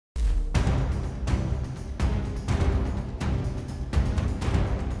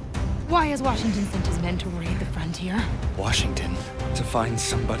Why has Washington sent his men to raid the frontier? Washington? To find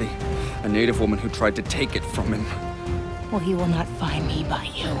somebody. A native woman who tried to take it from him. Well, he will not find me by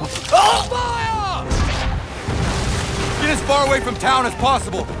you. Oh, fire! Get as far away from town as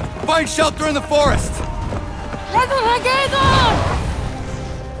possible. Find shelter in the forest.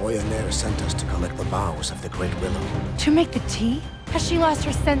 Oyaner sent us to collect the boughs of the Great Willow. To make the tea? Has she lost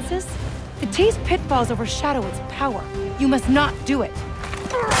her senses? The tea's pitfalls overshadow its power. You must not do it.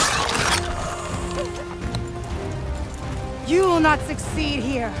 You will not succeed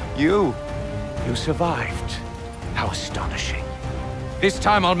here. You survived. How astonishing. This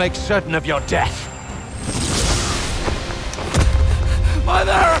time I'll make certain of your death.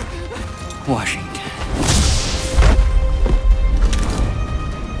 Mother! Washington.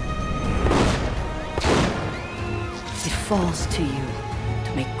 It falls to you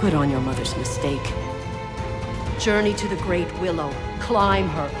to make good on your mother's mistake. Journey to the Great Willow, climb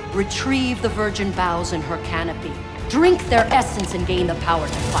her, retrieve the virgin boughs in her canopy, drink their essence and gain the power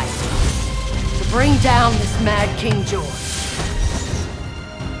to fight. To bring down this mad King George.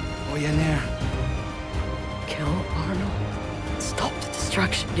 Oyaner. Kill Arnold. Stop the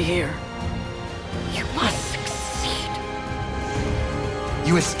destruction here. You must succeed.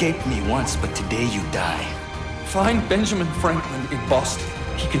 You escaped me once, but today you die. Find Benjamin Franklin in Boston.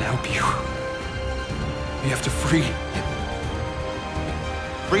 He can help you. We have to free him.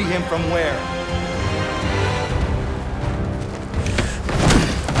 Free him from where?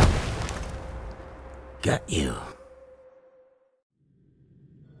 Got you.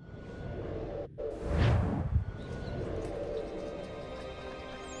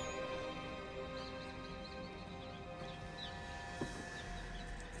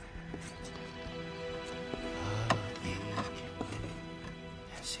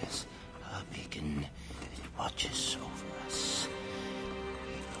 Yes, a beacon. It watches over us.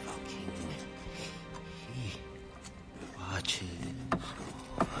 We love our king. He watches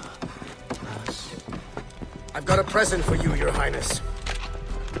over us. I've got a present for you, Your Highness.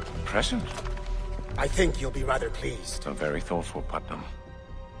 Present? I think you'll be rather pleased. So very thoughtful, Putnam.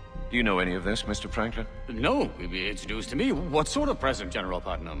 Do you know any of this, Mr. Franklin? No, it's news to me. What sort of present, General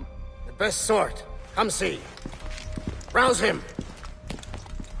Putnam? The best sort. Come see. Rouse him.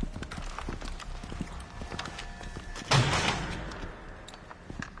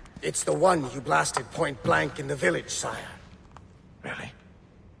 It's the one you blasted point blank in the village, sire. Really?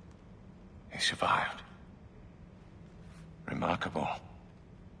 He survived. Remarkable.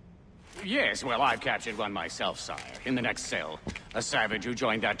 Yes, well, I've captured one myself, sire, in the next cell. A savage who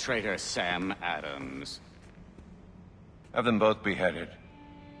joined that traitor Sam Adams. Have them both beheaded.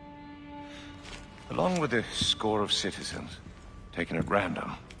 Along with a score of citizens, taken at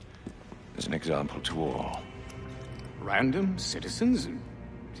random, as an example to all. Random citizens?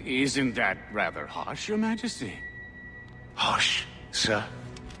 Isn't that rather harsh, Your Majesty? Harsh, sir?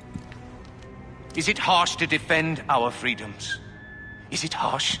 Is it harsh to defend our freedoms? Is it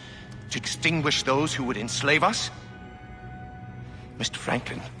harsh to extinguish those who would enslave us? Mr.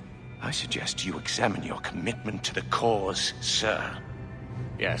 Franklin, I suggest you examine your commitment to the cause, sir.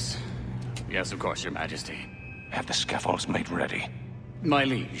 Yes. Yes, of course, Your Majesty. Have the scaffolds made ready. My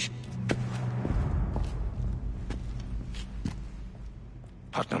liege.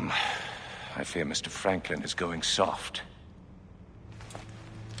 Putnam, I fear Mr. Franklin is going soft.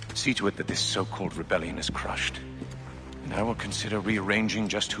 See to it that this so-called rebellion is crushed, and I will consider rearranging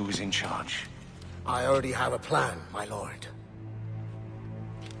just who is in charge. I already have a plan, my lord.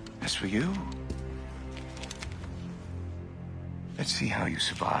 As for you, let's see how you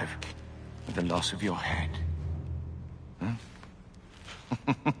survive with the loss of your head. Hmm?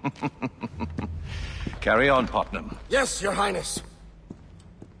 Carry on, Putnam. Yes, Your Highness.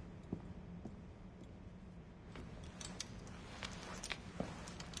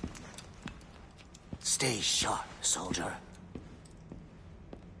 Stay sharp, soldier.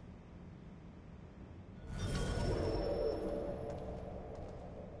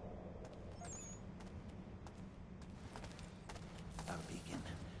 Our beacon.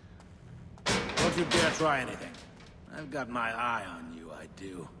 Don't you dare try anything. I've got my eye on you, I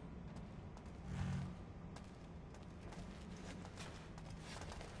do.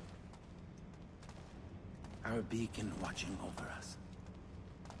 Our beacon watching over us.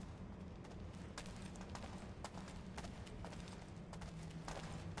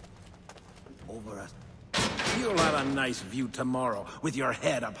 Over us. You'll have a nice view tomorrow, with your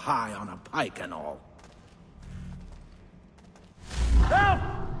head up high on a pike and all. Help!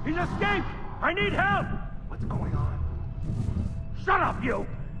 He's escaped! I need help! What's going on? Shut up, you!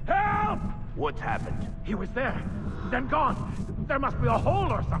 Help! What's happened? He was there, then gone. There must be a hole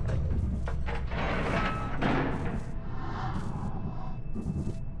or something.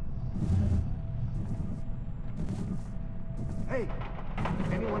 Hey,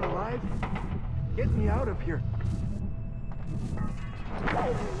 anyone alive? Get me out of here.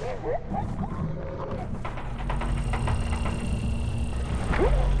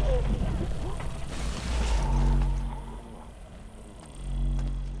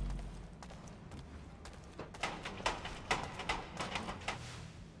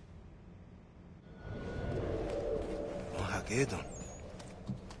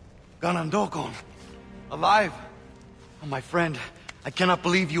 Ganondokon, alive. Oh, my friend, I cannot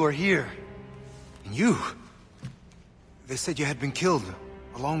believe you are here. And you? They said you had been killed,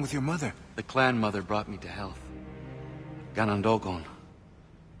 along with your mother. The clan mother brought me to health. Ganondokon.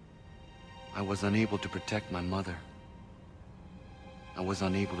 I was unable to protect my mother. I was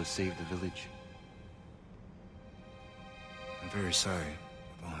unable to save the village. I'm very sorry,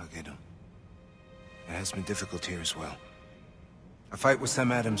 Mohageddon. It has been difficult here as well. I fight with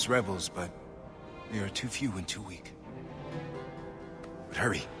Sam Adams' rebels, but they are too few and too weak. But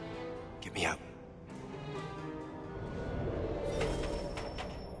hurry, get me out.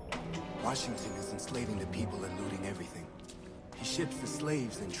 Washington is enslaving the people and looting everything. He ships the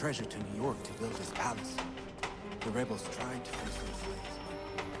slaves and treasure to New York to build his palace. The rebels tried to free some slaves,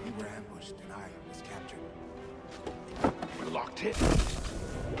 but we were ambushed and I was captured. We're locked in.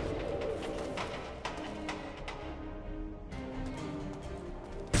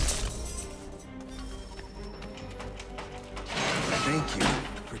 Thank you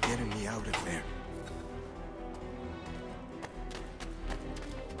for getting me out of there.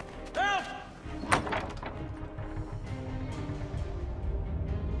 Help!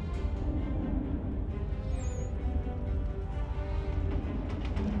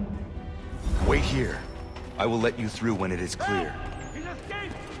 Wait here. I will let you through when it is clear. Help! He's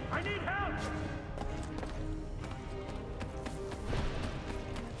escaped! I need help!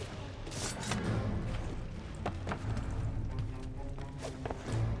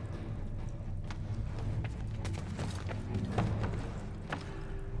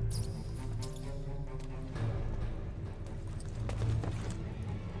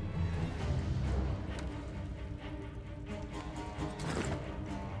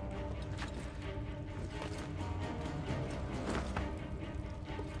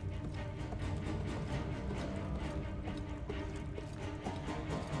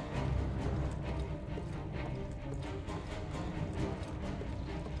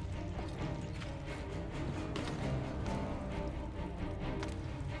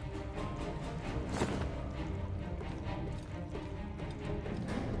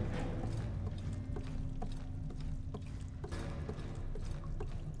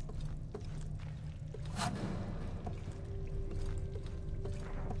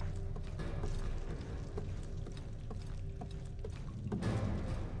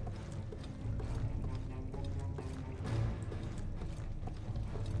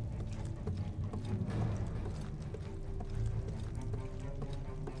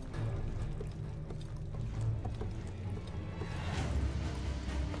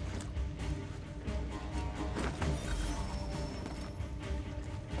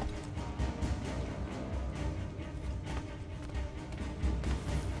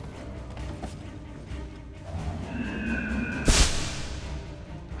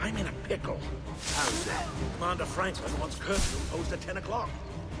 Pickle. How's that? Commander Franklin wants curfew imposed at 10 o'clock.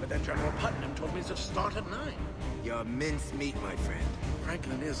 But then General Putnam told me to start at 9. You're mincemeat, my friend.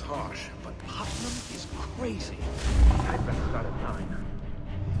 Franklin is harsh, but Putnam is crazy. I'd better start at 9.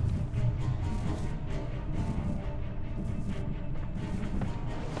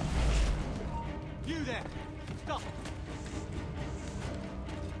 You there! Stop!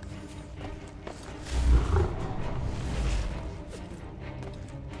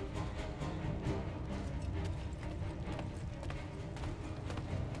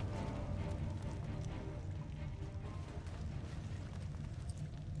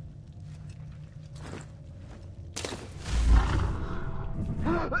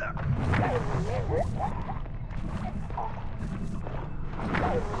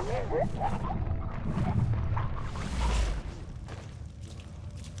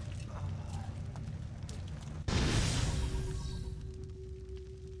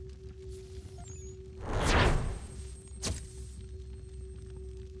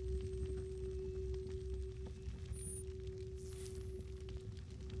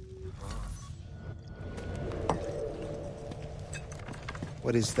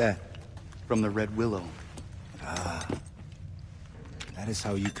 What is that? From the Red Willow. Ah. That is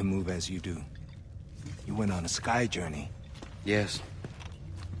how you can move as you do. You went on a sky journey. Yes.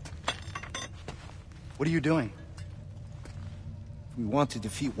 What are you doing? we want to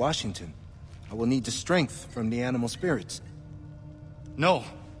defeat Washington, I will need the strength from the animal spirits. No.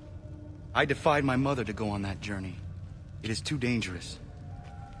 I defied my mother to go on that journey. It is too dangerous.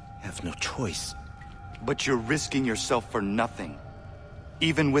 I have no choice. But you're risking yourself for nothing.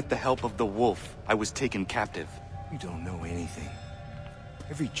 Even with the help of the wolf, I was taken captive. You don't know anything.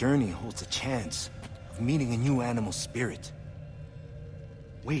 Every journey holds a chance of meeting a new animal spirit.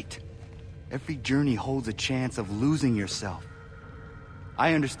 Wait. Every journey holds a chance of losing yourself.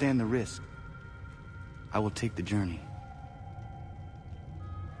 I understand the risk. I will take the journey.